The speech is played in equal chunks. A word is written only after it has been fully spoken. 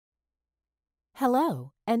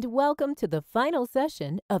Hello, and welcome to the final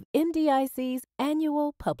session of MDIC's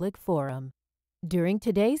annual public forum. During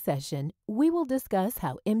today's session, we will discuss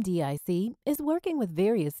how MDIC is working with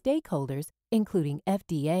various stakeholders, including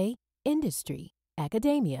FDA, industry,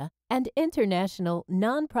 academia, and international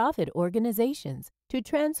nonprofit organizations to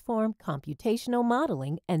transform computational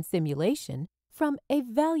modeling and simulation from a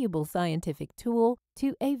valuable scientific tool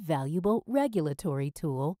to a valuable regulatory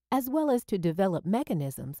tool, as well as to develop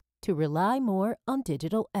mechanisms to rely more on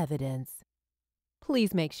digital evidence.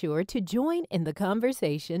 Please make sure to join in the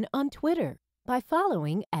conversation on Twitter by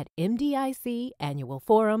following at MDIC Annual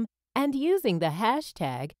Forum and using the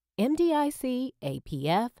hashtag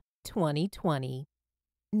MDICAPF2020.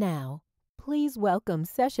 Now, please welcome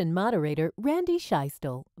session moderator Randy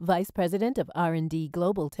Shiestl, Vice President of R&D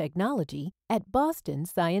Global Technology at Boston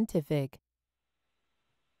Scientific.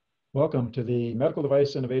 Welcome to the Medical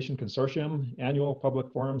Device Innovation Consortium Annual Public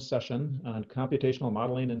Forum session on computational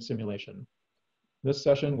modeling and simulation. This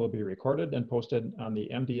session will be recorded and posted on the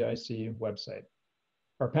MDIC website.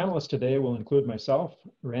 Our panelists today will include myself,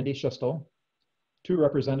 Randy Shiestl, two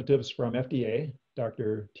representatives from FDA,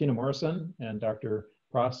 Dr. Tina Morrison and Dr.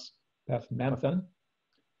 Pras Pathmanathan,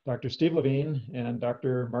 Dr. Steve Levine, and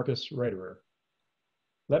Dr. Marcus Reiterer.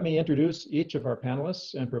 Let me introduce each of our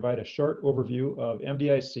panelists and provide a short overview of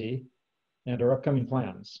MDIC and our upcoming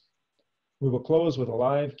plans. We will close with a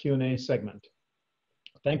live Q&A segment.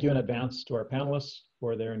 Thank you in advance to our panelists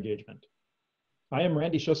for their engagement. I am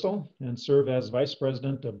Randy Shiestl and serve as Vice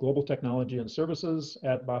President of Global Technology and Services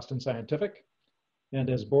at Boston Scientific and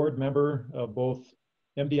as board member of both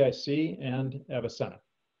MDIC and Avicenna.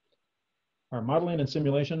 Our Modeling and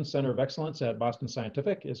Simulation Center of Excellence at Boston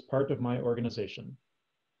Scientific is part of my organization.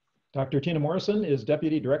 Dr. Tina Morrison is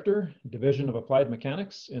Deputy Director, Division of Applied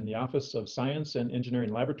Mechanics in the Office of Science and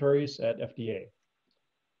Engineering Laboratories at FDA.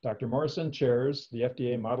 Dr. Morrison chairs the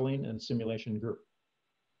FDA Modeling and Simulation Group.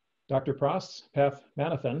 Dr. Pras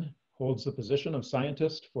Pathmanathan holds the position of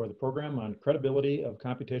Scientist for the Program on Credibility of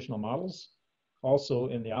Computational Models, also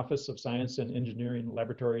in the Office of Science and Engineering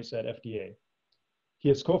Laboratories at FDA. He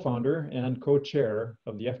is co-founder and co-chair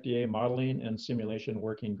of the FDA Modeling and Simulation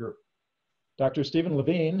Working Group. Dr. Stephen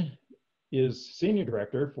Levine is Senior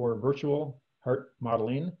Director for Virtual Heart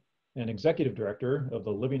Modeling and Executive Director of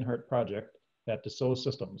the Living Heart Project at Dassault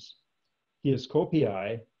Systèmes. He is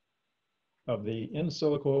co-PI of the in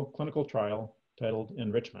silico clinical trial titled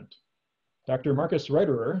Enrichment. Dr. Marcus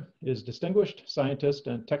Reiterer is Distinguished Scientist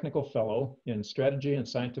and Technical Fellow in Strategy and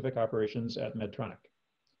Scientific Operations at Medtronic.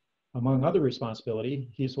 Among other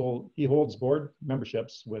responsibility, he holds board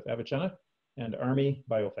memberships with Avicenna and Army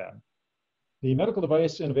Biofab. The Medical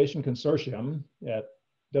Device Innovation Consortium at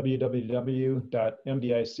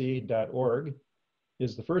www.mdic.org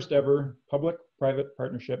is the first ever public-private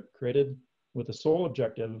partnership created with the sole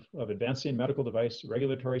objective of advancing medical device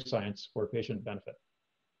regulatory science for patient benefit.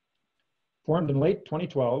 Formed in late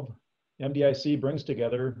 2012, MDIC brings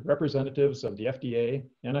together representatives of the FDA,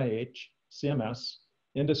 NIH, CMS,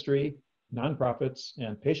 industry, nonprofits,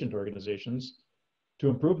 and patient organizations to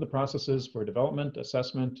improve the processes for development,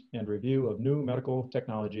 assessment, and review of new medical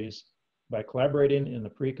technologies by collaborating in the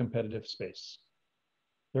pre-competitive space.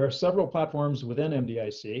 There are several platforms within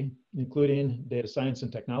MDIC, including data science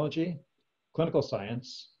and technology, clinical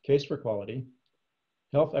science, case for quality,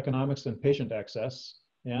 health economics and patient access,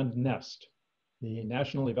 and NEST, the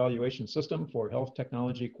National Evaluation System for Health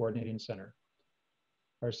Technology Coordinating Center.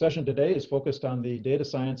 Our session today is focused on the Data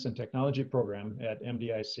Science and Technology program at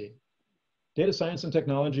MDIC. Data science and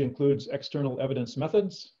technology includes external evidence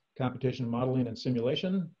methods, computational modeling and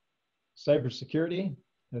simulation, cybersecurity,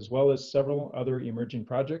 as well as several other emerging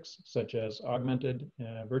projects such as augmented,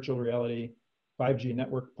 virtual reality, 5G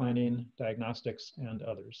network planning, diagnostics, and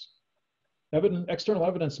others. External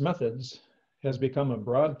evidence methods has become a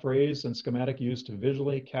broad phrase and schematic used to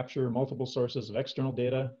visually capture multiple sources of external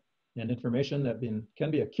data and information that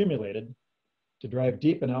can be accumulated to drive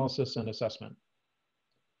deep analysis and assessment.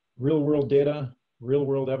 Real-world data,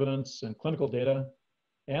 real-world evidence, and clinical data,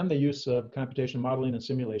 and the use of computational modeling and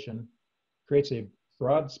simulation creates a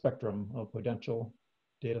broad spectrum of potential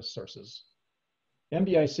data sources.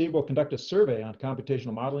 MDIC will conduct a survey on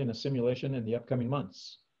computational modeling and simulation in the upcoming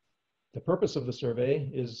months. The purpose of the survey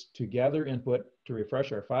is to gather input to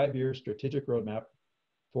refresh our 5-year strategic roadmap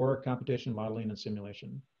for computational modeling and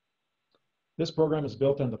simulation. This program is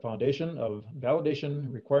built on the foundation of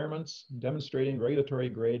validation requirements demonstrating regulatory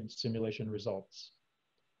grade simulation results.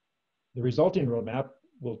 The resulting roadmap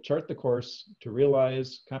will chart the course to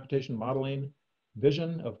realize computational modeling,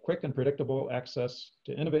 vision of quick and predictable access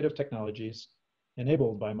to innovative technologies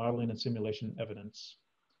enabled by modeling and simulation evidence.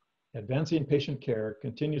 Advancing patient care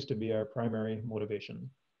continues to be our primary motivation.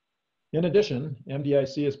 In addition,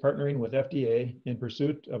 MDIC is partnering with FDA in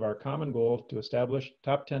pursuit of our common goal to establish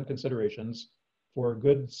top 10 considerations for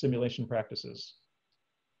good simulation practices.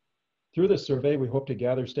 Through this survey, we hope to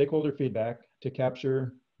gather stakeholder feedback to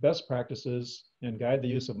capture best practices and guide the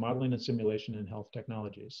use of modeling and simulation in health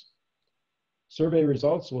technologies. Survey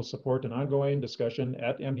results will support an ongoing discussion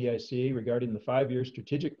at MDIC regarding the 5-year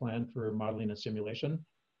strategic plan for modeling and simulation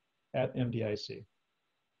at MDIC.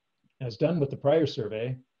 As done with the prior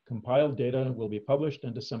survey, compiled data will be published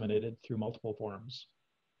and disseminated through multiple forums.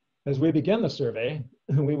 As we begin the survey,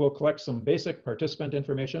 we will collect some basic participant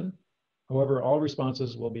information. However, all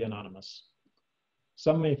responses will be anonymous.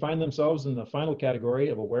 Some may find themselves in the final category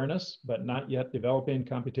of awareness, but not yet developing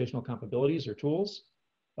computational capabilities or tools.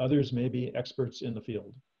 Others may be experts in the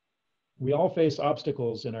field. We all face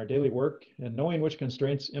obstacles in our daily work, and knowing which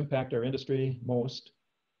constraints impact our industry most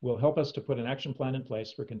will help us to put an action plan in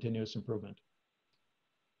place for continuous improvement.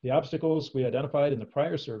 The obstacles we identified in the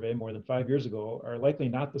prior survey more than 5 years ago are likely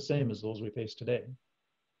not the same as those we face today.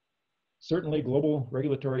 Certainly, global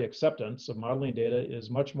regulatory acceptance of modeling data is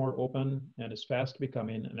much more open and is fast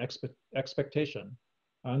becoming an expectation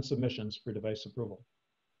on submissions for device approval.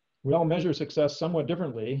 We all measure success somewhat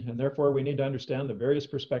differently, and therefore we need to understand the various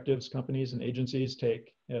perspectives companies and agencies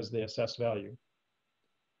take as they assess value.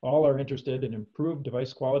 All are interested in improved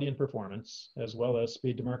device quality and performance, as well as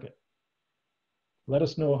speed to market. Let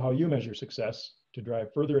us know how you measure success to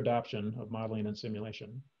drive further adoption of modeling and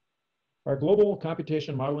simulation. Our global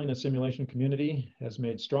computation modeling and simulation community has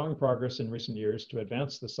made strong progress in recent years to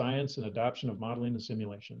advance the science and adoption of modeling and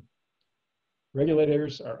simulation.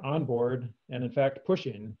 Regulators are on board and in fact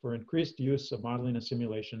pushing for increased use of modeling and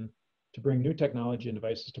simulation to bring new technology and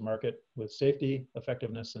devices to market with safety,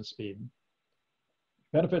 effectiveness, and speed.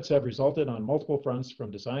 Benefits have resulted on multiple fronts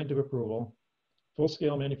from design to approval,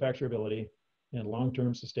 full-scale manufacturability, and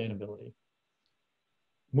long-term sustainability.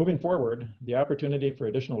 Moving forward, the opportunity for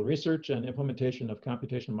additional research and implementation of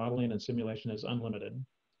computation modeling and simulation is unlimited.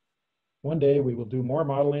 One day we will do more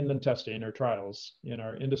modeling than testing or trials in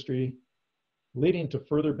our industry, leading to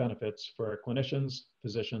further benefits for our clinicians,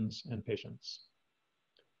 physicians, and patients.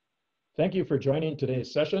 Thank you for joining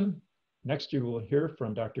today's session. Next, you will hear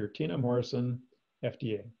from Dr. Tina Morrison,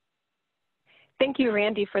 FDA. Thank you,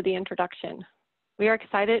 Randy, for the introduction. We are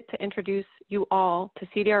excited to introduce you all to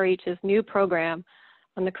CDRH's new program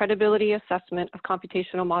on the Credibility Assessment of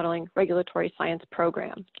Computational Modeling Regulatory Science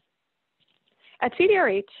Program. At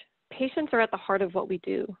CDRH, patients are at the heart of what we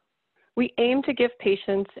do. We aim to give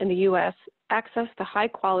patients in the U.S. access to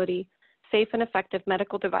high-quality, safe, and effective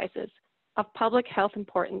medical devices of public health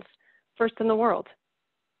importance first in the world.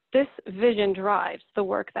 This vision drives the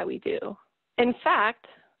work that we do. In fact,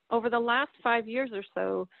 over the last 5 years or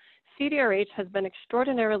so, CDRH has been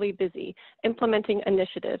extraordinarily busy implementing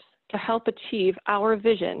initiatives to help achieve our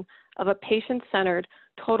vision of a patient-centered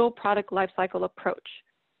total product lifecycle approach,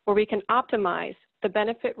 where we can optimize the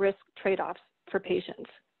benefit-risk trade-offs for patients.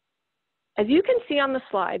 As you can see on the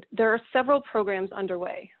slide, there are several programs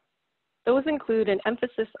underway. Those include an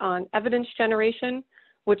emphasis on evidence generation,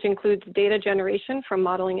 which includes data generation from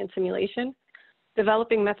modeling and simulation,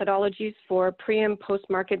 developing methodologies for pre- and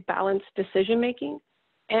post-market balanced decision-making,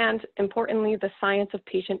 and importantly, the science of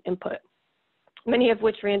patient input, many of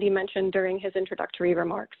which Randy mentioned during his introductory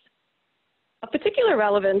remarks. Of particular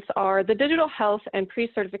relevance are the Digital Health and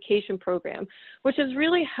Pre-Certification Program, which has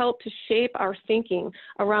really helped to shape our thinking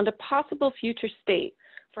around a possible future state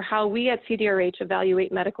for how we at CDRH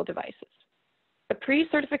evaluate medical devices. The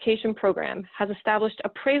Pre-Certification Program has established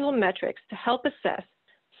appraisal metrics to help assess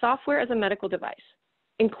software as a medical device,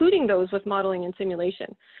 including those with modeling and simulation,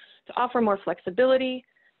 to offer more flexibility,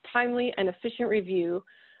 timely, and efficient review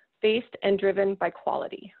based and driven by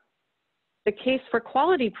quality. The Case for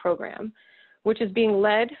Quality program, which is being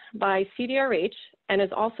led by CDRH and is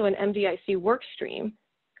also an MDIC work stream,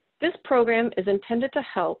 this program is intended to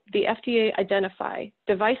help the FDA identify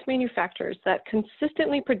device manufacturers that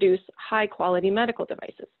consistently produce high-quality medical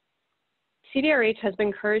devices. CDRH has been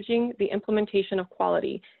encouraging the implementation of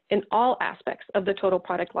quality in all aspects of the total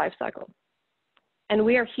product lifecycle, and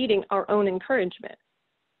we are heeding our own encouragement.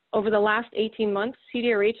 Over the last 18 months,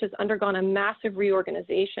 CDRH has undergone a massive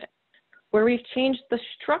reorganization where we've changed the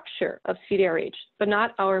structure of CDRH, but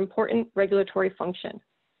not our important regulatory function.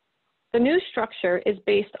 The new structure is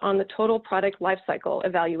based on the total product lifecycle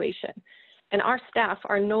evaluation, and our staff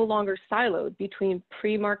are no longer siloed between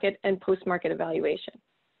pre-market and post-market evaluation.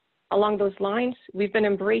 Along those lines, we've been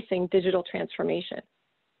embracing digital transformation.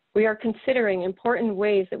 We are considering important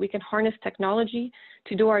ways that we can harness technology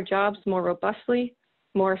to do our jobs more robustly,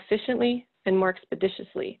 more efficiently, and more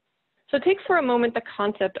expeditiously. So take for a moment the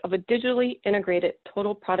concept of a digitally integrated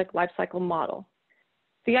total product lifecycle model.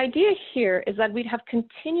 The idea here is that we'd have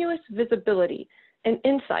continuous visibility and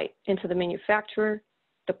insight into the manufacturer,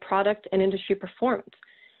 the product, and industry performance.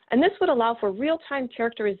 And this would allow for real-time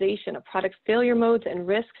characterization of product failure modes and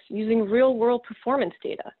risks using real-world performance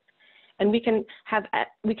data. And we can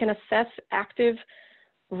assess active,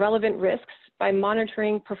 relevant risks by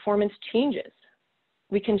monitoring performance changes.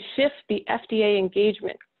 We can shift the FDA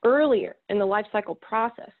engagement earlier in the lifecycle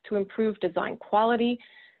process to improve design quality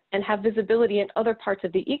and have visibility in other parts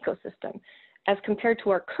of the ecosystem, as compared to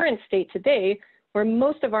our current state today, where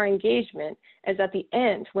most of our engagement is at the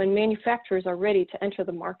end when manufacturers are ready to enter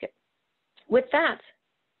the market. With that,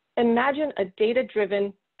 imagine a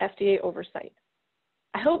data-driven FDA oversight.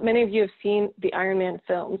 I hope many of you have seen the Iron Man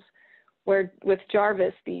films, where with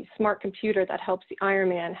Jarvis, the smart computer that helps the Iron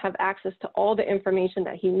Man have access to all the information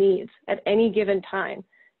that he needs at any given time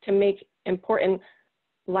to make important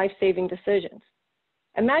life-saving decisions.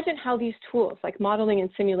 Imagine how these tools like modeling and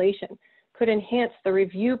simulation could enhance the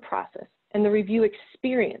review process and the review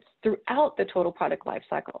experience throughout the total product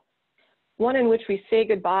lifecycle. One in which we say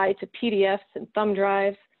goodbye to PDFs and thumb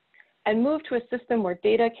drives and move to a system where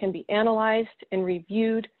data can be analyzed and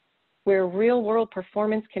reviewed, where real-world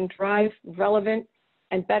performance can drive relevant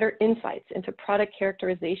and better insights into product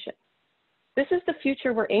characterization. This is the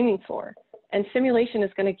future we're aiming for, and simulation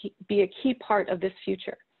is going to be a key part of this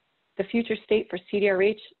future, the future state for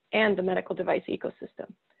CDRH and the medical device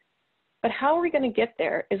ecosystem. But how are we going to get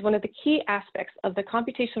there is one of the key aspects of the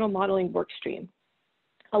computational modeling workstream,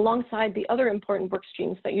 alongside the other important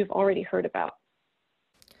workstreams that you've already heard about.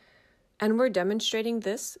 And we're demonstrating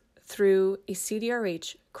this through a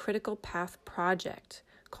CDRH critical path project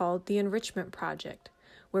called the Enrichment Project,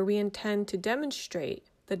 where we intend to demonstrate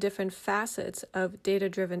the different facets of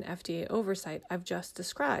data-driven FDA oversight I've just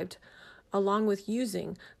described, along with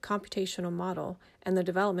using computational model and the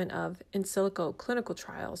development of in silico clinical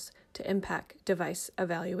trials to impact device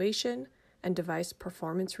evaluation and device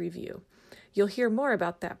performance review. You'll hear more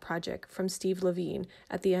about that project from Steve Levine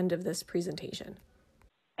at the end of this presentation.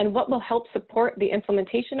 And what will help support the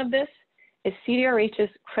implementation of this is CDRH's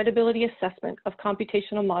Credibility Assessment of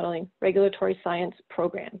Computational Modeling Regulatory Science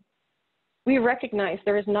program. We recognize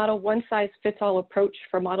there is not a one-size-fits-all approach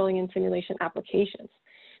for modeling and simulation applications.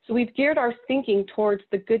 So we've geared our thinking towards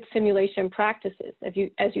the good simulation practices,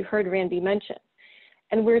 as you heard Randy mention.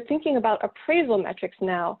 And we're thinking about appraisal metrics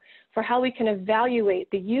now for how we can evaluate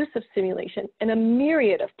the use of simulation in a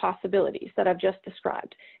myriad of possibilities that I've just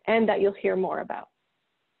described and that you'll hear more about.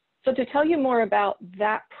 So to tell you more about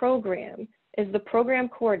that program is the program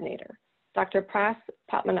coordinator, Dr. Pras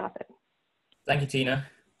Padmanathan. Thank you, Tina,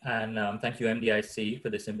 and thank you, MDIC, for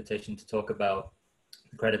this invitation to talk about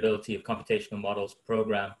the Credibility of Computational Models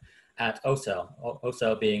program at OCEL,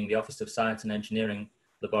 OCEL being the Office of Science and Engineering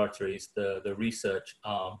Laboratories, the research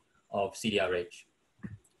arm of CDRH.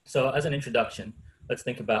 So as an introduction, let's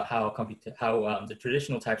think about how the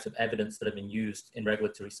traditional types of evidence that have been used in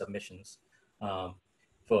regulatory submissions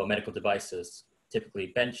for medical devices, typically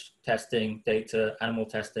bench testing, data, animal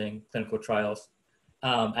testing, clinical trials,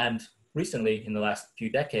 and recently in the last few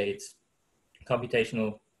decades,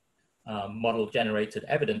 computational model-generated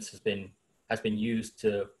evidence has been used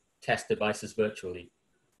to test devices virtually.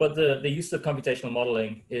 But the use of computational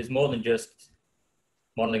modeling is more than just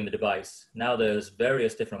modeling the device. Now there's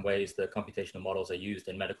various different ways that computational models are used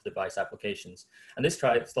in medical device applications. And this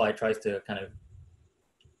slide tries to kind of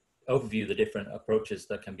overview the different approaches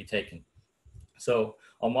that can be taken. So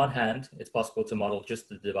on one hand, it's possible to model just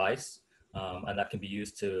the device, and that can be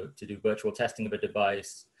used to do virtual testing of a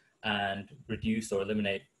device and reduce or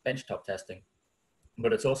eliminate benchtop testing.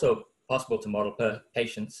 But it's also possible to model per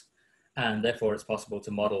patients, and therefore it's possible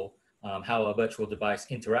to model how a virtual device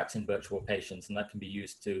interacts in virtual patients, and that can be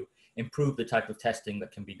used to improve the type of testing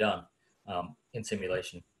that can be done in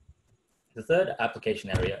simulation. The third application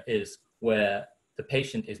area is where the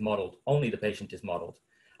patient is modeled, only the patient is modeled,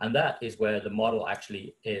 and that is where the model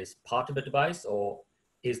actually is part of a device or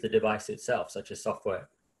is the device itself, such as software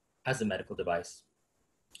as a medical device.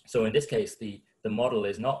 So in this case, the model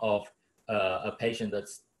is not of a patient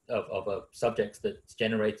that's of a subject that's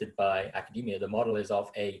generated by academia. The model is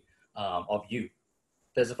of you.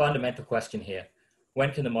 There's a fundamental question here.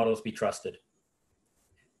 When can the models be trusted?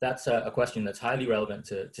 That's a question that's highly relevant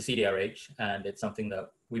to CDRH, and it's something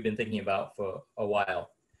that we've been thinking about for a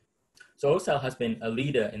while. So OCEL has been a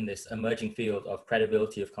leader in this emerging field of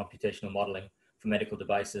credibility of computational modeling for medical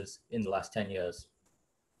devices in the last 10 years.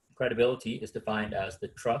 Credibility is defined as the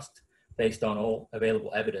trust based on all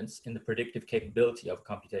available evidence in the predictive capability of a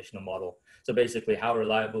computational model. So basically, how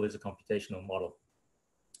reliable is a computational model?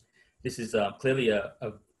 This is clearly a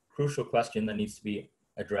crucial question that needs to be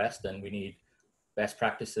addressed, and we need best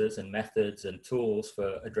practices and methods and tools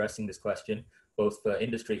for addressing this question, both for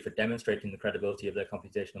industry for demonstrating the credibility of their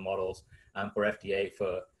computational models and for FDA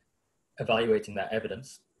for evaluating that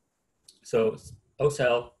evidence. So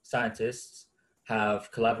OCEL scientists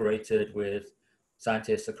have collaborated with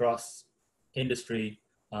scientists across industry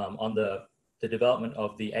on the development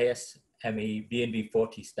of the ASME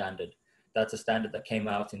BNB40 standard. That's a standard that came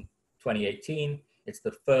out in 2018. It's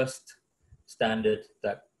the first standard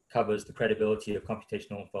that covers the credibility of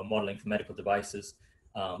computational for modeling for medical devices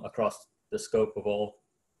across the scope of all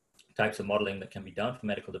types of modeling that can be done for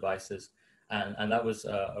medical devices. And that was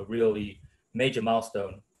a really major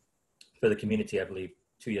milestone for the community, I believe,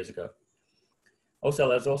 2 years ago.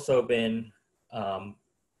 OCEL has also been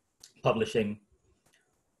publishing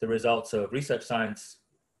the results of research science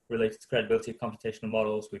related to credibility of computational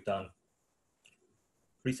models. We've done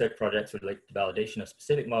research projects related to validation of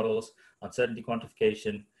specific models, uncertainty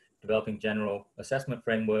quantification, developing general assessment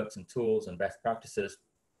frameworks and tools and best practices.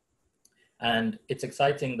 And it's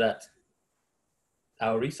exciting that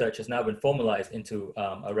our research has now been formalized into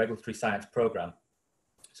a regulatory science program.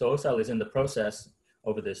 So OCEL is in the process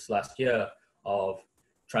over this last year of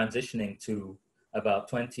transitioning to about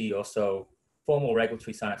 20 or so formal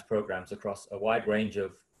regulatory science programs across a wide range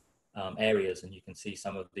of areas. And you can see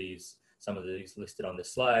some of these listed on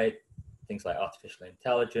this slide, things like artificial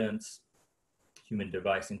intelligence,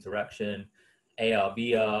 human-device interaction, AR,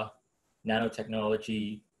 VR,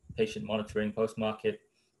 nanotechnology, patient monitoring, post-market,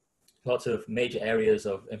 lots of major areas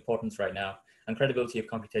of importance right now. And credibility of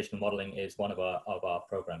computational modeling is one of our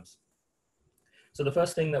programs. So the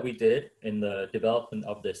first thing that we did in the development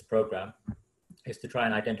of this program is to try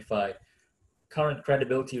and identify current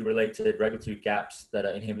credibility-related regulatory gaps that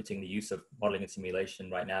are inhibiting the use of modeling and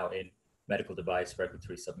simulation right now in medical device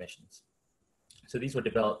regulatory submissions. So these were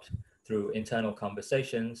developed through internal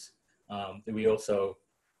conversations. We also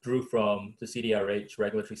drew from the CDRH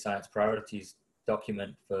Regulatory Science Priorities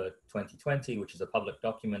document for 2020, which is a public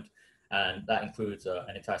document, and that includes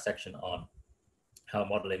an entire section on how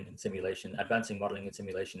modeling and simulation, advancing modeling and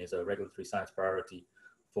simulation is a regulatory science priority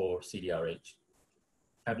for CDRH.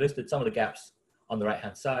 I've listed some of the gaps on the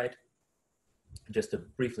right-hand side, just to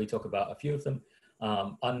briefly talk about a few of them.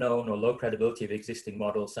 Unknown or low credibility of existing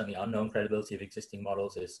models, certainly unknown credibility of existing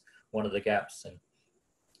models is one of the gaps, and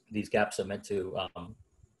these gaps are meant to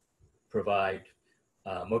provide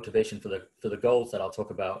motivation for the goals that I'll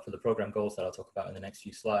talk about, for the program goals that I'll talk about in the next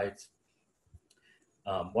few slides.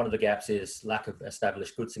 One of the gaps is lack of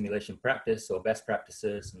established good simulation practice or best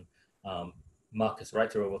practices, and Marcus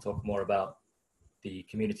Reiter will talk more about the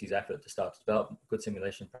community's effort to start to develop good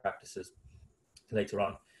simulation practices later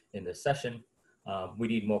on in this session. We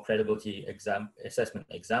need more credibility assessment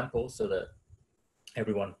examples so that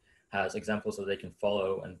everyone has examples that they can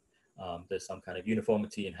follow, and there's some kind of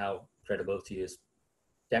uniformity in how credibility is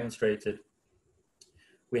demonstrated.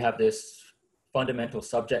 We have this fundamental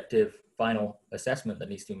subjective final assessment that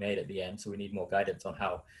needs to be made at the end, so we need more guidance on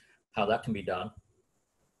how that can be done.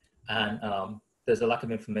 And there's a lack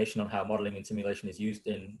of information on how modeling and simulation is used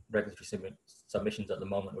in regulatory submissions at the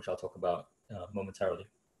moment, which I'll talk about momentarily.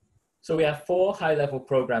 So we have 4 high-level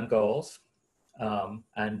program goals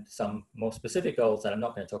and some more specific goals that I'm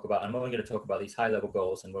not going to talk about. I'm only going to talk about these high-level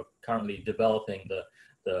goals, and we're currently developing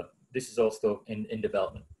this is all still in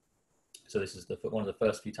development. So this is one of the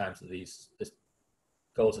first few times that these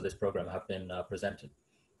goals of this program have been presented.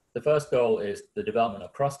 The first goal is the development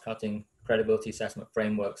of cross-cutting credibility assessment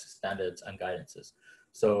frameworks, standards, and guidances.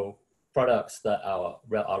 So products that are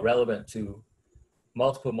relevant to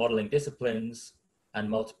multiple modeling disciplines and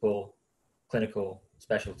multiple clinical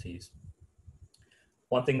specialties.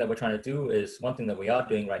 One thing that we're trying to do is, one thing that we are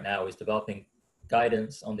doing right now is developing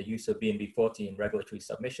guidance on the use of BNB40 in regulatory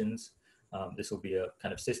submissions. This will be a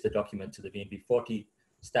kind of sister document to the BNB40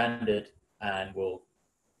 standard and will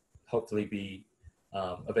hopefully be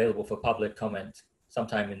available for public comment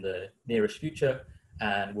sometime in the nearest future,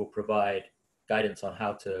 and will provide guidance on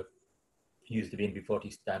how to use the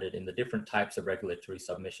BNB40 standard in the different types of regulatory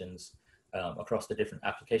submissions across the different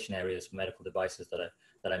application areas for medical devices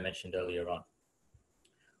that I mentioned earlier on.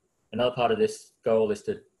 Another part of this goal is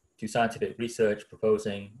to do scientific research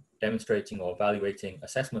proposing, demonstrating, or evaluating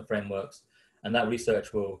assessment frameworks, and that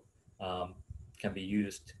research will can be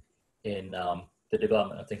used in the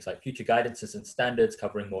development of things like future guidances and standards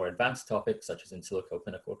covering more advanced topics such as in silico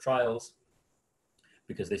clinical trials,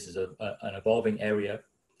 because this is an evolving area.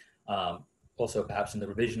 also perhaps in the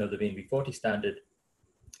revision of the Levine V40 standard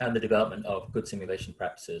and the development of good simulation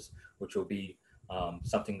practices, which will be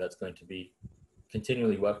something that's going to be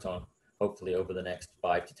continually worked on, hopefully over the next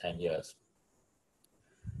 5 to 10 years.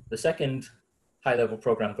 The second high-level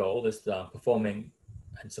program goal is performing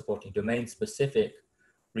and supporting domain-specific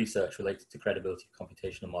research related to credibility of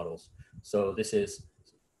computational models. So this is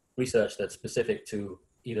research that's specific to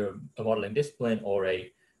either a modeling discipline or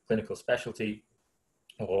a clinical specialty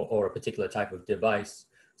or a particular type of device.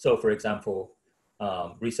 So for example,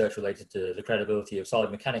 research related to the credibility of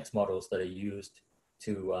solid mechanics models that are used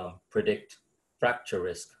to predict fracture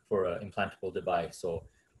risk for an implantable device, or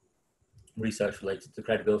research related to the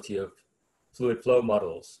credibility of fluid flow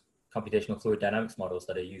models, computational fluid dynamics models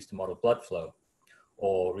that are used to model blood flow,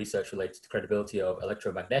 or research related to credibility of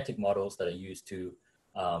electromagnetic models that are used to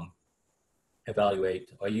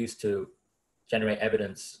evaluate or used to generate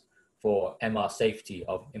evidence for MR safety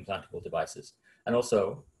of implantable devices, and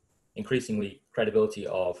also increasingly credibility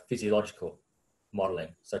of physiological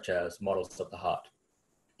modeling, such as models of the heart.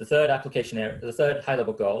 The third application area, the third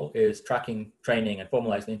high-level goal is tracking, training, and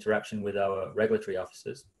formalizing interaction with our regulatory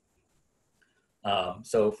officers.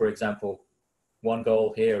 So for example, one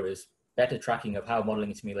goal here is better tracking of how modeling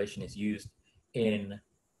and simulation is used in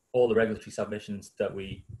all the regulatory submissions that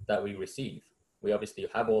we receive. We obviously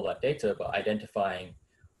have all that data, but identifying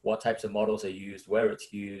what types of models are used, where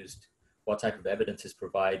it's used, what type of evidence is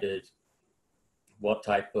provided, what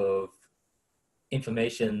type of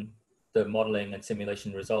information the modeling and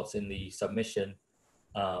simulation results in the submission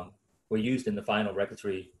were used in the final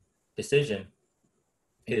regulatory decision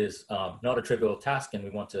is not a trivial task, and we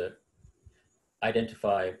want to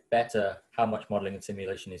identify better how much modeling and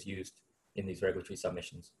simulation is used in these regulatory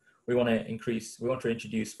submissions. We want to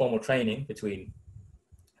introduce formal training between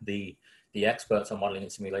the experts on modeling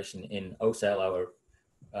and simulation in OCEL,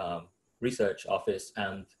 our research office,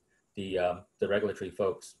 and the regulatory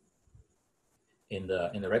folks in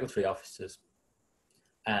the regulatory offices,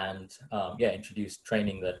 and introduce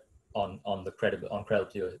training that on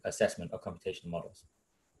credibility assessment of computational models.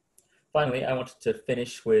 Finally, I wanted to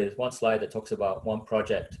finish with one slide that talks about one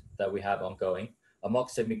project that we have ongoing, a mock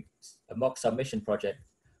submission project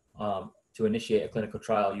to initiate a clinical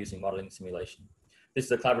trial using modeling and simulation. This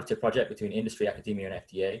is a collaborative project between industry, academia, and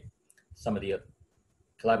FDA. Some of the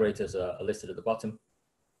collaborators are listed at the bottom.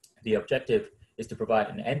 The objective is to provide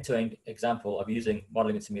an end-to-end example of using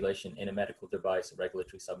modeling and simulation in a medical device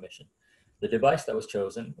regulatory submission. The device that was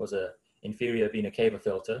chosen was an inferior vena cava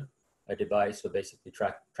filter, a device for basically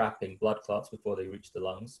trapping blood clots before they reach the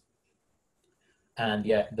lungs. And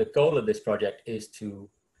the goal of this project is to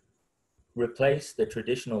replace the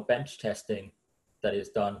traditional bench testing that is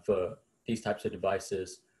done for these types of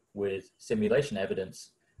devices with simulation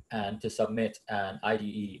evidence, and to submit an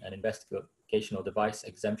IDE, an investigational device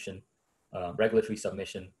exemption regulatory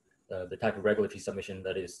submission, the type of regulatory submission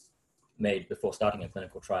that is made before starting a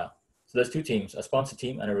clinical trial. So there's two teams, a sponsor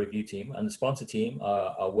team and a review team, and the sponsor team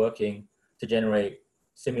are working to generate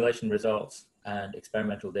simulation results and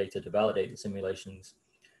experimental data to validate the simulations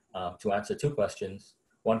to answer two questions.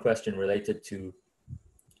 One question related to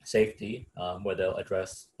safety, where they'll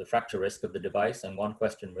address the fracture risk of the device, and one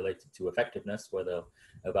question related to effectiveness, where they'll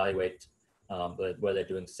evaluate where they're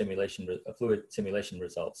doing fluid simulation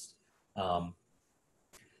results.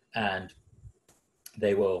 And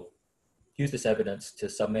they will use this evidence to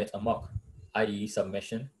submit a mock IDE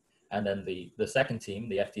submission. And then the second team,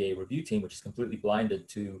 the FDA review team, which is completely blinded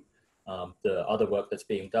to the other work that's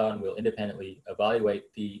being done, will independently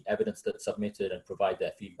evaluate the evidence that's submitted and provide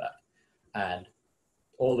their feedback. And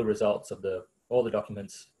all the results of all the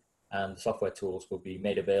documents and the software tools will be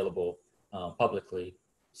made available publicly,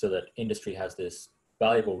 so that industry has this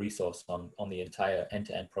valuable resource on the entire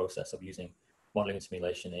end-to-end process of using modeling and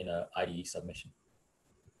simulation in an IDE submission.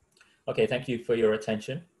 Okay, thank you for your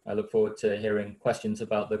attention. I look forward to hearing questions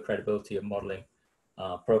about the credibility of modeling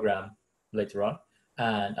program later on.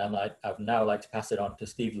 And I'd now like to pass it on to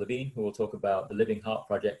Steve Levine, who will talk about the Living Heart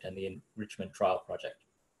Project and the Enrichment Trial Project.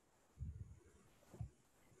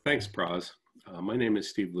 Thanks, Praz. My name is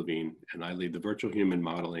Steve Levine, and I lead the virtual human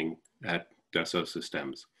modeling at Dassault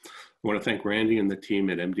Systèmes. I want to thank Randy and the team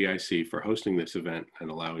at MDIC for hosting this event and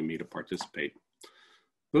allowing me to participate.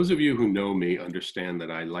 Those of you who know me understand that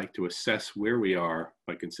I like to assess where we are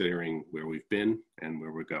by considering where we've been and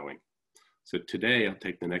where we're going. So today, I'll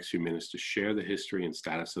take the next few minutes to share the history and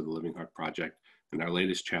status of the Living Heart Project and our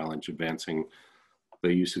latest challenge, advancing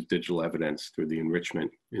the use of digital evidence through the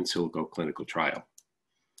enrichment in silico clinical trial.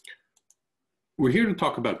 We're here to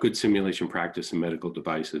talk about good simulation practice in medical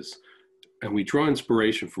devices. And we draw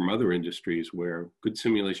inspiration from other industries where good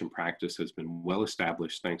simulation practice has been well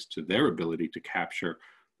established thanks to their ability to capture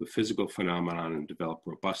the physical phenomenon and develop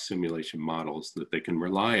robust simulation models that they can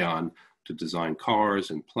rely on to design cars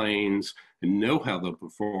and planes and know how they'll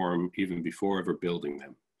perform even before ever building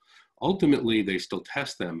them. Ultimately, they still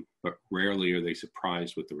test them, but rarely are they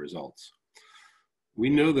surprised with the results. We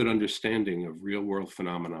know that understanding of real-world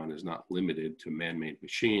phenomenon is not limited to man-made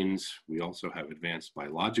machines. We also have advanced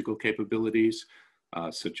biological capabilities,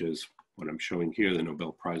 such as what I'm showing here, the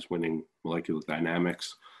Nobel Prize-winning molecular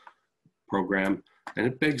dynamics program. And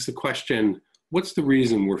it begs the question, what's the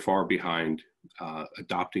reason we're far behind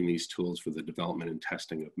adopting these tools for the development and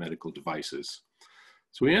testing of medical devices?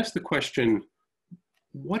 So we asked the question,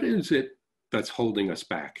 what is it that's holding us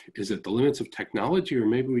back? Is it the limits of technology, or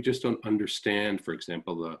maybe we just don't understand, for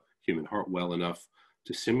example, the human heart well enough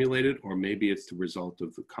to simulate it, or maybe it's the result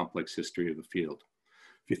of the complex history of the field?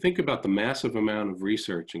 If you think about the massive amount of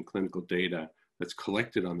research and clinical data that's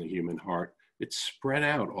collected on the human heart, it's spread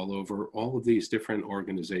out all over all of these different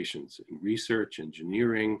organizations in research,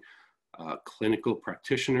 engineering, clinical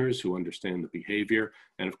practitioners who understand the behavior,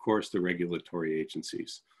 and of course the regulatory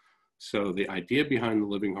agencies. So the idea behind the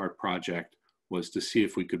Living Heart Project was to see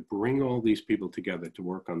if we could bring all these people together to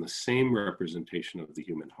work on the same representation of the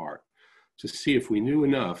human heart, to see if we knew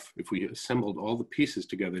enough, if we assembled all the pieces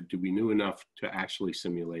together, do we know enough to actually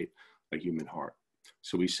simulate a human heart?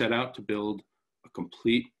 So we set out to build a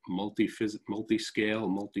complete multi-scale,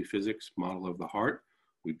 multi-physics model of the heart.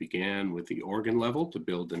 We began with the organ level to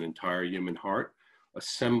build an entire human heart,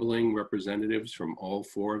 assembling representatives from all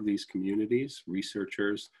four of these communities,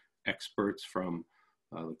 researchers, experts from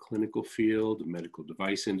the clinical field, the medical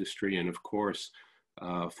device industry, and of course,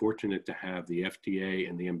 fortunate to have the FDA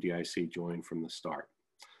and the MDIC join from the start.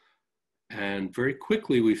 And very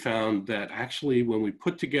quickly, we found that actually when we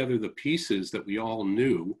put together the pieces that we all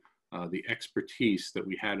knew, the expertise that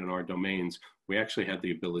we had in our domains, we actually had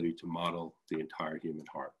the ability to model the entire human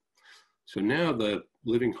heart. So now the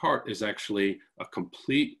living heart is actually a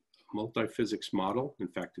complete multi-physics model. In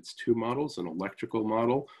fact, it's two models, an electrical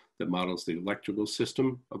model that models the electrical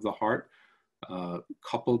system of the heart,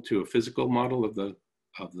 coupled to a physical model of the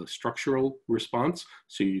structural response.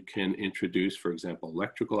 So you can introduce, for example,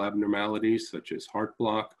 electrical abnormalities such as heart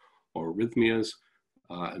block or arrhythmias,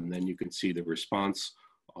 and then you can see the response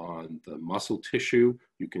on the muscle tissue.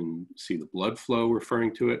 You can see the blood flow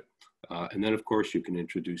referring to it. And then, of course, you can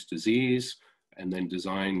introduce disease and then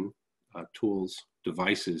design tools,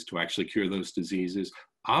 devices to actually cure those diseases,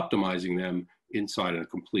 optimizing them inside a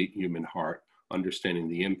complete human heart, understanding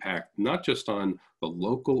the impact, not just on the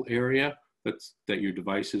local area that your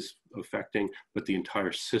device is affecting, but the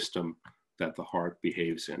entire system that the heart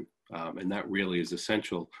behaves in. And that really is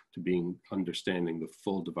essential to understanding the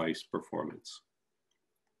full device performance.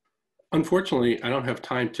 Unfortunately, I don't have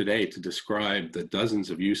time today to describe the dozens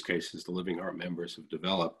of use cases the Living Heart members have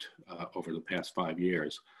developed over the past 5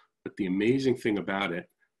 years. But the amazing thing about it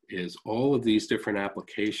is all of these different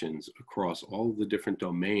applications across all of the different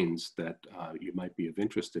domains that you might be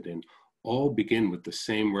interested in all begin with the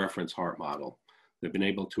same reference heart model. They've been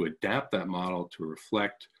able to adapt that model to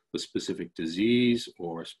reflect the specific disease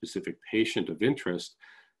or specific patient of interest,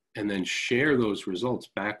 and then share those results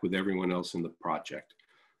back with everyone else in the project.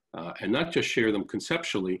 And not just share them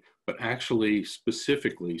conceptually, but actually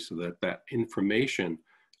specifically so that that information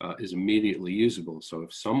is immediately usable. So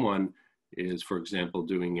if someone is, for example,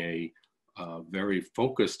 doing a very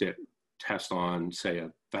focused test on, say,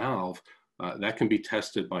 a valve, that can be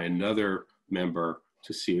tested by another member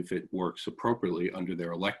to see if it works appropriately under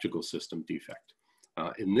their electrical system defect.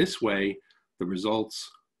 In this way, the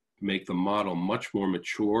results make the model much more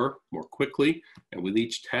mature, more quickly, and with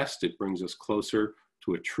each test, it brings us closer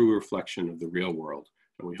to a true reflection of the real world.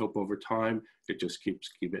 And we hope over time, it just keeps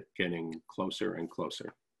getting closer and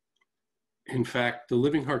closer. In fact, the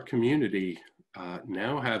Living Heart community,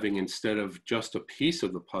 now having, instead of just a piece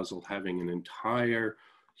of the puzzle, having an entire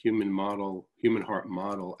human heart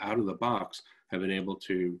model out of the box, have been able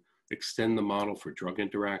to extend the model for drug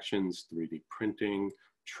interactions, 3D printing,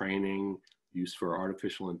 training, use for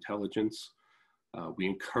artificial intelligence. We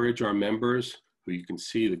encourage our members, who you can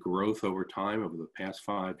see the growth over time over the past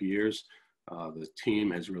 5 years. The team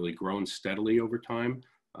has really grown steadily over time.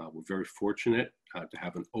 We're very fortunate to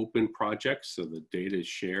have an open project, so the data is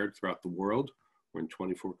shared throughout the world. We're in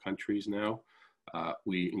 24 countries now.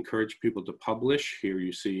 We encourage people to publish. Here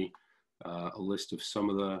you see a list of some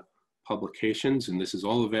of the publications, and this is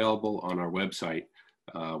all available on our website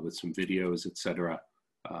with some videos, etc.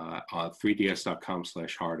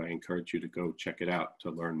 3ds.com/heart. I encourage you to go check it out to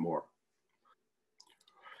learn more.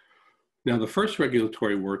 Now, the first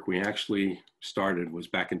regulatory work we actually started was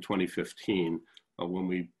back in 2015 when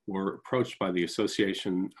we were approached by the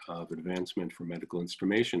Association of Advancement for Medical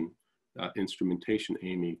Instrumentation,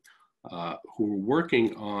 AMI, who were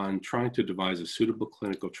working on trying to devise a suitable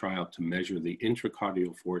clinical trial to measure the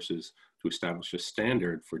intracardial forces to establish a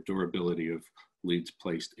standard for durability of leads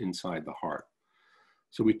placed inside the heart.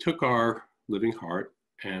 So we took our living heart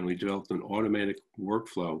and we developed an automatic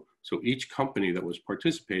workflow so each company that was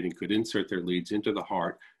participating could insert their leads into the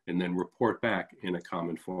heart and then report back in a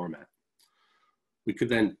common format. We could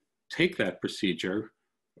then take that procedure,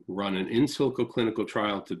 run an in silico clinical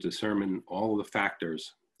trial to determine all of the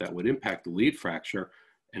factors that would impact the lead fracture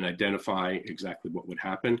and identify exactly what would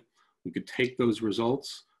happen. We could take those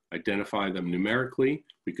results, identify them numerically.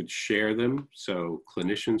 We could share them. So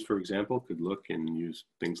clinicians, for example, could look and use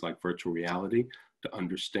things like virtual reality to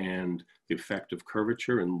understand the effect of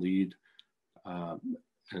curvature and lead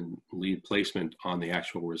placement on the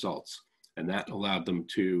actual results. And that allowed them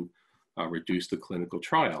to reduce the clinical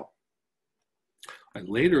trial. I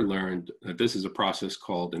later learned that this is a process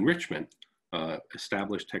called enrichment,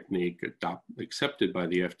 established technique accepted by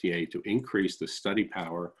the FDA to increase the study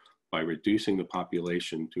power by reducing the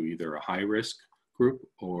population to either a high-risk group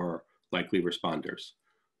or likely responders.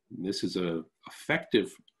 This is an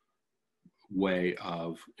effective way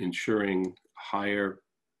of ensuring higher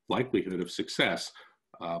likelihood of success,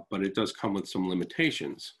 but it does come with some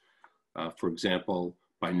limitations. For example,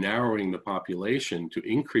 by narrowing the population to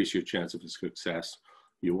increase your chance of success,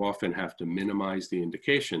 you often have to minimize the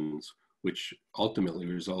indications, which ultimately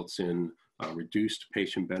results in reduced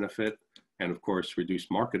patient benefit and, of course,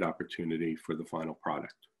 reduced market opportunity for the final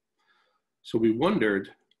product. So we wondered,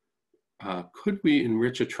 could we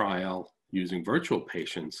enrich a trial using virtual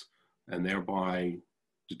patients and thereby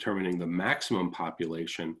determining the maximum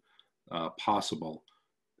population possible,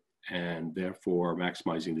 and therefore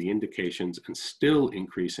maximizing the indications and still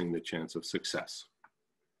increasing the chance of success.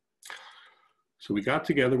 So we got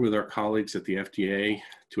together with our colleagues at the FDA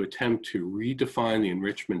to attempt to redefine the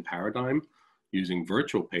enrichment paradigm using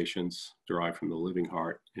virtual patients derived from the living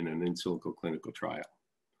heart in an in silico clinical trial.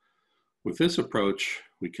 With this approach,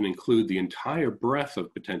 we can include the entire breadth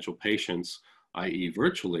of potential patients, i.e.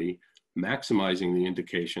 virtually, maximizing the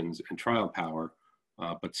indications and trial power,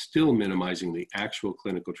 but still minimizing the actual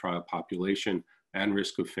clinical trial population and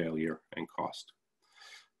risk of failure and cost.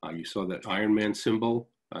 You saw that Ironman symbol,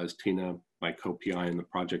 as Tina, my co-PI in the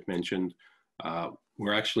project, mentioned.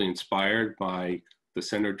 We're actually inspired by the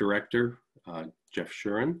center director, Jeff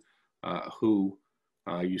Shuren, who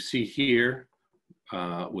you see here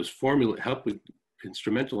was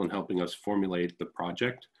instrumental in helping us formulate the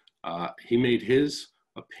project. He made his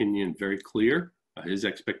opinion very clear, his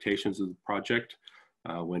expectations of the project,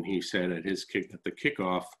 when he said at the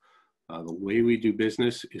kickoff, the way we do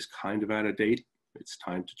business is kind of out of date. It's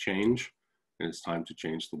time to change, and it's time to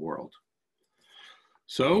change the world.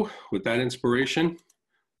 So with that inspiration,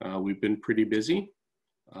 we've been pretty busy.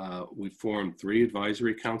 We've formed 3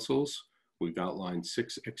 advisory councils. We've outlined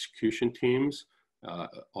 6 execution teams,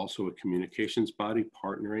 also a communications body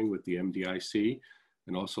partnering with the MDIC,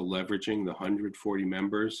 and also leveraging the 140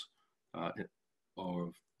 members of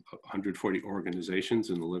 140 organizations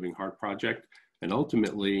in the Living Heart Project. And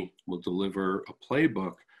ultimately, we'll deliver a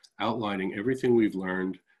playbook outlining everything we've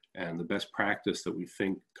learned and the best practice that we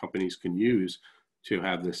think companies can use to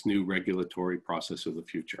have this new regulatory process of the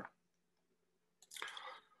future.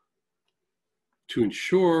 To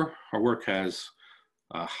ensure our work has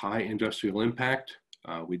a high industrial impact,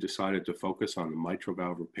 we decided to focus on the mitral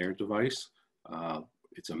valve repair device.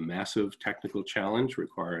 It's a massive technical challenge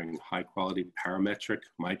requiring high quality parametric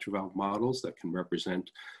mitral valve models that can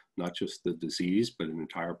represent not just the disease, but an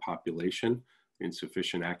entire population in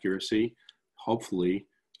sufficient accuracy, hopefully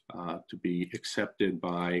to be accepted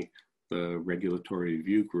by the regulatory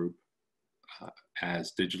review group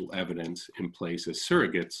as digital evidence in place as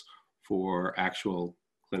surrogates for actual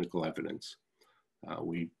clinical evidence.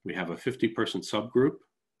 We have a 50-person subgroup.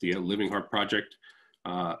 The Living Heart Project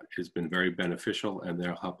has been very beneficial, and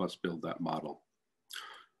they'll help us build that model.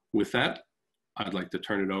 With that, I'd like to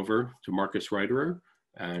turn it over to Marcus Reiterer,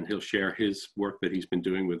 and he'll share his work that he's been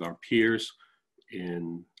doing with our peers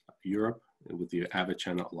in Europe and with the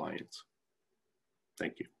Avicenna Alliance.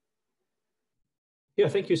 Thank you. Yeah,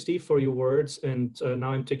 thank you, Steve, for your words. And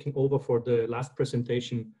now I'm taking over for the last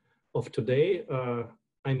presentation of today.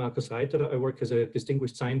 I'm Marcus Reiterer. I work as a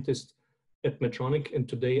distinguished scientist at Medtronic, and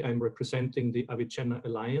today I'm representing the Avicenna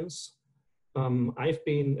Alliance. I've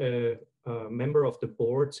been a member of the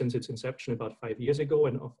board since its inception about 5 years ago,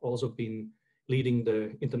 and I've also been leading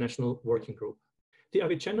the international working group. The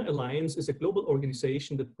Avicenna Alliance is a global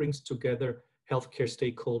organization that brings together healthcare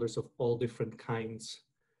stakeholders of all different kinds,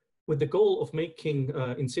 with the goal of making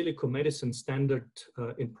in silico medicine standard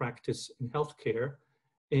in practice in healthcare.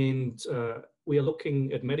 And we are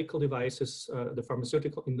looking at medical devices, the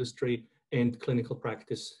pharmaceutical industry, and clinical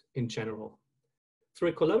practice in general. Through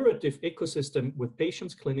a collaborative ecosystem with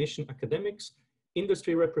patients, clinicians, academics,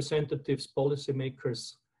 industry representatives,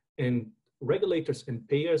 policymakers, and regulators and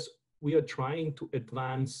payers, we are trying to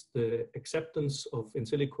advance the acceptance of in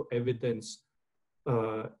silico evidence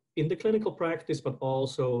in the clinical practice, but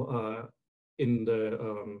also in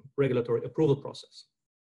the regulatory approval process.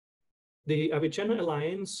 The Avicenna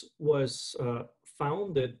Alliance was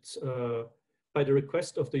founded by the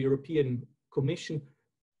request of the European Commission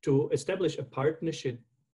to establish a partnership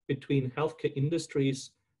between healthcare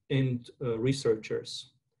industries and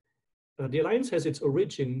researchers. The Alliance has its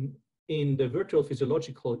origin in the Virtual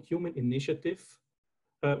Physiological Human Initiative,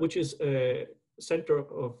 which is a center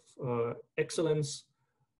of excellence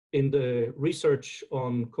in the research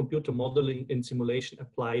on computer modeling and simulation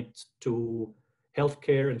applied to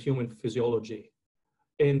healthcare and human physiology.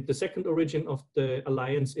 And the second origin of the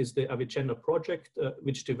Alliance is the Avicenna project,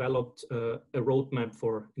 which developed a roadmap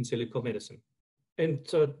for in silico medicine. And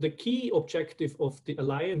the key objective of the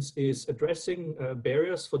Alliance is addressing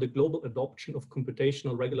barriers for the global adoption of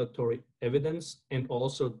computational regulatory evidence and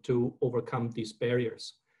also to overcome these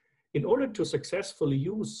barriers. In order to successfully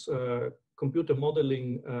use computer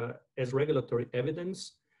modeling as regulatory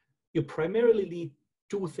evidence, you primarily need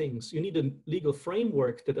two things. You need a legal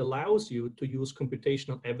framework that allows you to use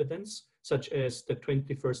computational evidence, such as the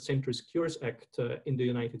 21st Century Cures Act in the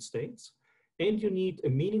United States. And you need a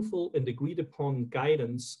meaningful and agreed upon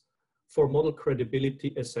guidance for model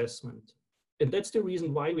credibility assessment. And that's the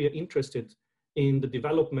reason why we are interested in the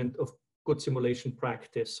development of good simulation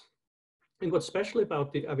practice. And what's special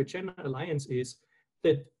about the Avicenna Alliance is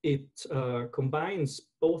that it combines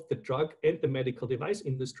both the drug and the medical device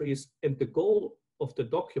industries, and the goal of the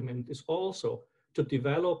document is also to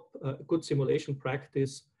develop a good simulation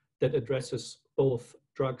practice that addresses both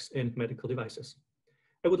drugs and medical devices.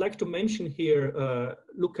 I would like to mention here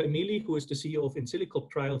Luca Emili, who is the CEO of In Silico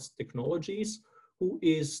Trials Technologies, who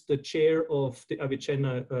is the chair of the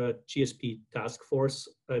Avicenna GSP task force,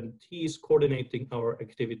 and he is coordinating our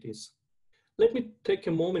activities. Let me take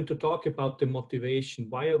a moment to talk about the motivation.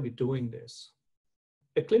 Why are we doing this?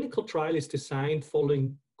 A clinical trial is designed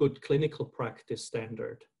following good clinical practice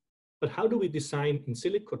standard. But how do we design in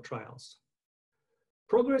silico trials?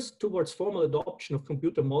 Progress towards formal adoption of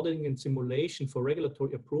computer modeling and simulation for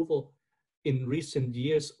regulatory approval in recent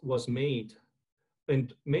years was made,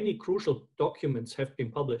 and many crucial documents have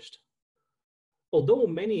been published. Although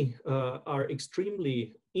many are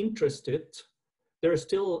extremely interested, there are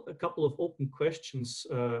still a couple of open questions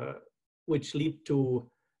which lead to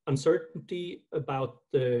uncertainty about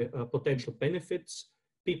the potential benefits.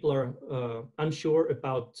 People are unsure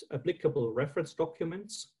about applicable reference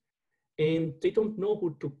documents, and they don't know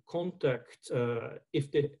who to contact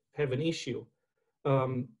if they have an issue.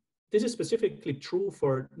 This is specifically true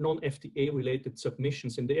for non-FDA related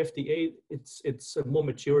submissions. In the FDA, it's more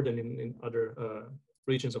mature than in other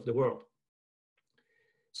regions of the world.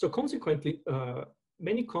 So consequently,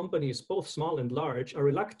 many companies, both small and large, are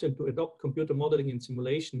reluctant to adopt computer modeling and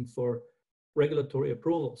simulation for regulatory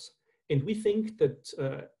approvals. And we think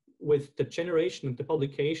that with the generation and the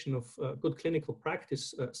publication of good clinical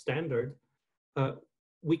practice standard,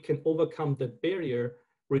 we can overcome that barrier,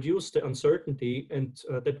 reduce the uncertainty, and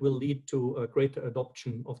that will lead to a greater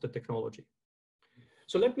adoption of the technology.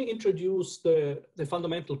 So let me introduce the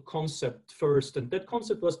fundamental concept first. And that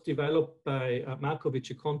concept was developed by Marco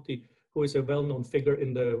Vicciconti, who is a well-known figure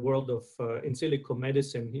in the world of in silico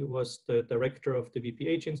medicine. He was the director of the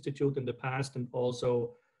VPH Institute in the past and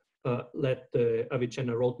also led the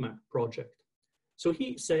Avicenna Roadmap project. So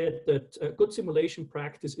he said that good simulation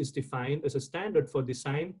practice is defined as a standard for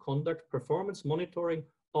design, conduct, performance, monitoring,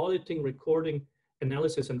 auditing, recording,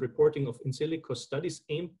 analysis, and reporting of in silico studies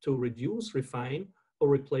aimed to reduce, refine, or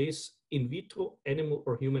replace in vitro, animal,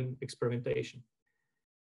 or human experimentation.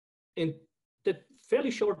 And that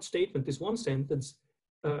fairly short statement, this one sentence,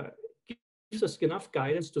 gives us enough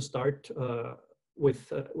guidance to start with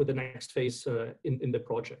the next phase in the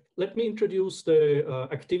project. Let me introduce the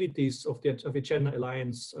activities of the Avicenna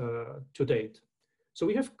Alliance to date. So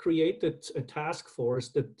we have created a task force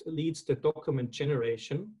that leads the document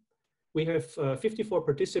generation. We have 54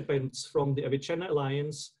 participants from the Avicenna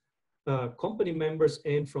Alliance, company members,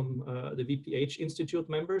 and from the VPH Institute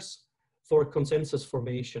members for consensus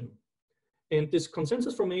formation. And this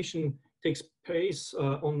consensus formation takes place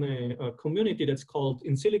on a community that's called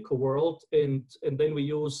In Silico World, and then we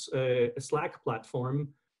use a Slack platform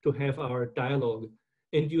to have our dialogue.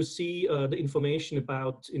 And you see the information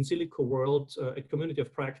about In Silico World, a community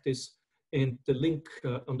of practice, and the link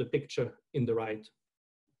on the picture in the right.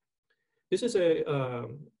 This is a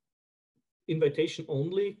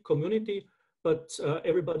invitation-only community, but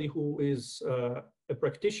everybody who is a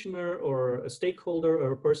practitioner or a stakeholder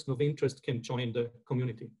or a person of interest can join the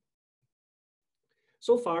community.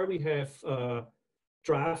 So far, we have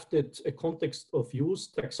drafted a context of use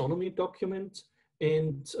taxonomy document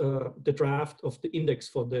and the draft of the index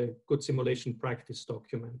for the good simulation practice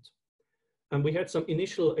document. And we had some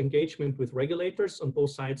initial engagement with regulators on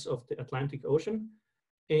both sides of the Atlantic Ocean.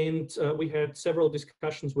 And we had several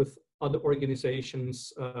discussions with other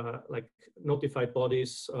organizations like notified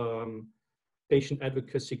bodies, patient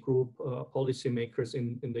advocacy group, policymakers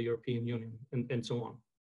in the European Union, and so on.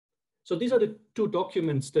 So these are the two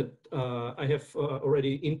documents that I have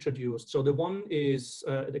already introduced. So the one is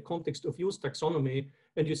the context of use taxonomy,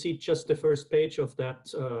 and you see just the first page of that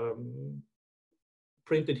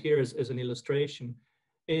printed here as an illustration.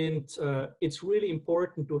 And it's really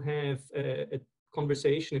important to have a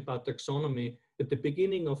conversation about taxonomy at the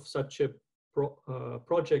beginning of such a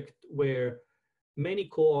project where many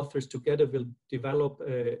co-authors together will develop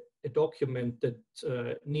a document that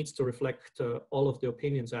needs to reflect all of the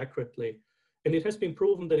opinions accurately. And it has been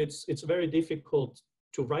proven that it's very difficult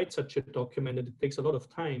to write such a document, and it takes a lot of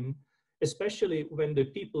time, especially when the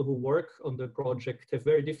people who work on the project have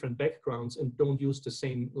very different backgrounds and don't use the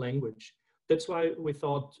same language. That's why we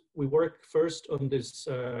thought we work first on this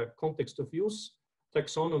context of use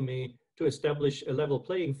taxonomy to establish a level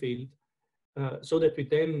playing field so that we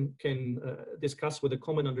then can discuss with a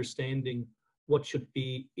common understanding what should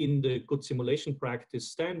be in the good simulation practice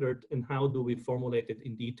standard and how do we formulate it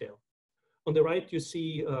in detail. On the right, you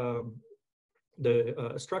see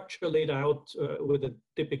the structure laid out with the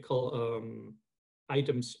typical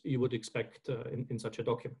items you would expect in such a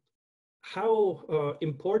document. How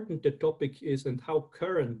important the topic is and how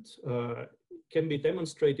current can be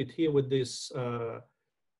demonstrated here with this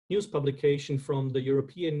news publication from the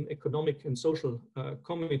European Economic and Social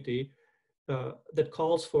Committee that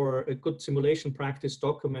calls for a good simulation practice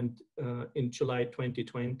document in July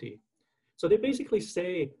 2020. So they basically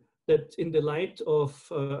say that in the light of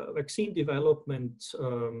vaccine development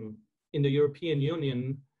in the European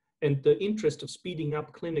Union and the interest of speeding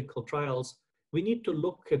up clinical trials, we need to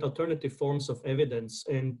look at alternative forms of evidence.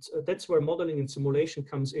 And that's where modeling and simulation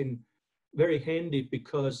comes in very handy,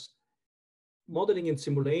 because modeling and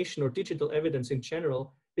simulation or digital evidence in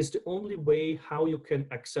general is the only way how you can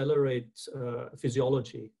accelerate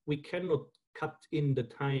physiology. We cannot cut in the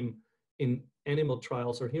time in animal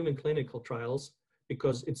trials or human clinical trials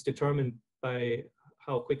because it's determined by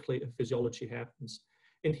how quickly physiology happens.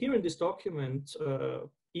 And here in this document,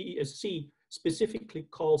 EESC specifically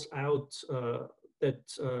calls out that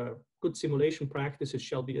good simulation practices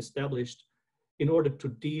shall be established in order to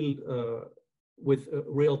deal with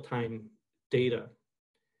real-time data.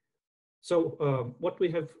 So what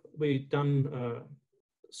we done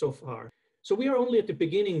so far? So we are only at the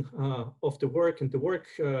beginning of the work, and the work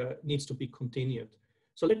needs to be continued.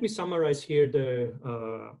 So let me summarize here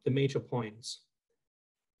the major points.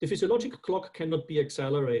 The physiological clock cannot be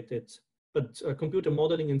accelerated, but computer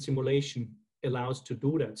modeling and simulation allows to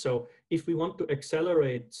do that. So if we want to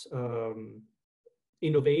accelerate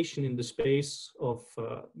innovation in the space of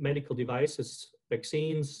medical devices,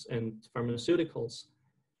 vaccines, and pharmaceuticals,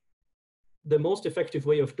 the most effective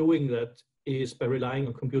way of doing that is by relying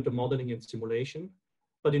on computer modeling and simulation.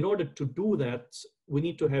 But in order to do that, we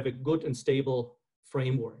need to have a good and stable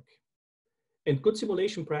framework. And good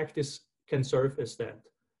simulation practice can serve as that.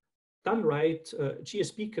 Done right,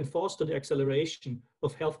 GSP can foster the acceleration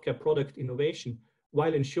of healthcare product innovation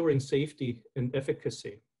while ensuring safety and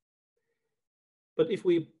efficacy. But if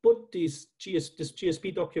we put this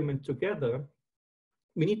GSP document together,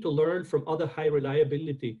 we need to learn from other high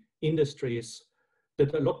reliability industries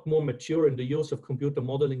that are a lot more mature in the use of computer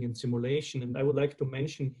modeling and simulation. And I would like to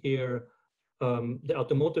mention here the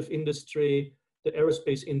automotive industry, the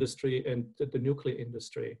aerospace industry, and the nuclear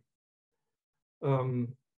industry.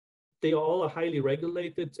 They all are highly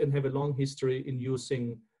regulated and have a long history in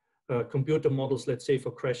using computer models, let's say,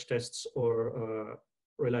 for crash tests or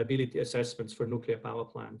reliability assessments for nuclear power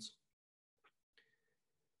plants.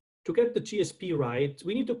 To get the GSP right,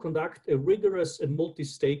 we need to conduct a rigorous and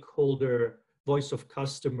multi-stakeholder voice of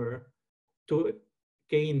customer to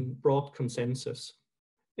gain broad consensus.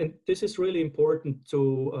 And this is really important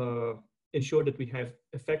to ensure that we have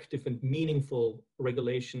effective and meaningful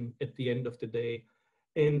regulation at the end of the day.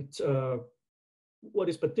 And what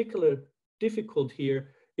is particularly difficult here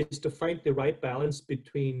is to find the right balance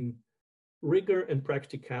between rigor and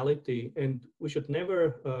practicality. And we should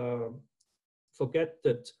never forget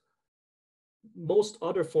that most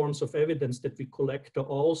other forms of evidence that we collect are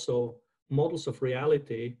also models of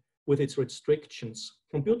reality with its restrictions.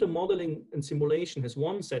 Computer modeling and simulation has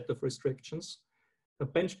one set of restrictions.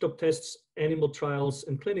 Benchtop tests, animal trials,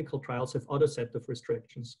 and clinical trials have other set of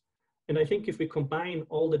restrictions. And I think if we combine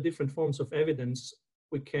all the different forms of evidence,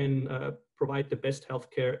 we can provide the best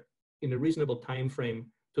healthcare in a reasonable time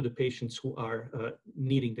frame to the patients who are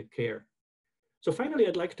needing the care. So finally,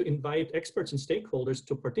 I'd like to invite experts and stakeholders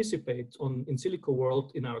to participate on in silico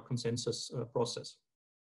world in our consensus process.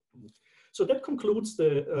 So that concludes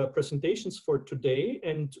the presentations for today,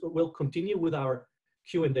 and we'll continue with our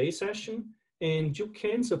Q&A session. And you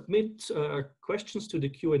can submit questions to the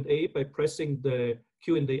Q&A by pressing the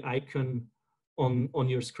Q&A icon on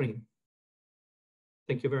your screen.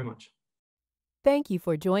 Thank you very much. Thank you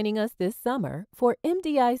for joining us this summer for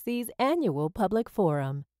MDIC's annual public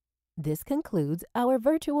forum. This concludes our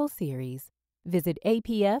virtual series. Visit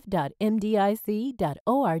apf.mdic.org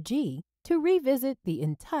to revisit the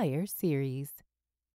entire series.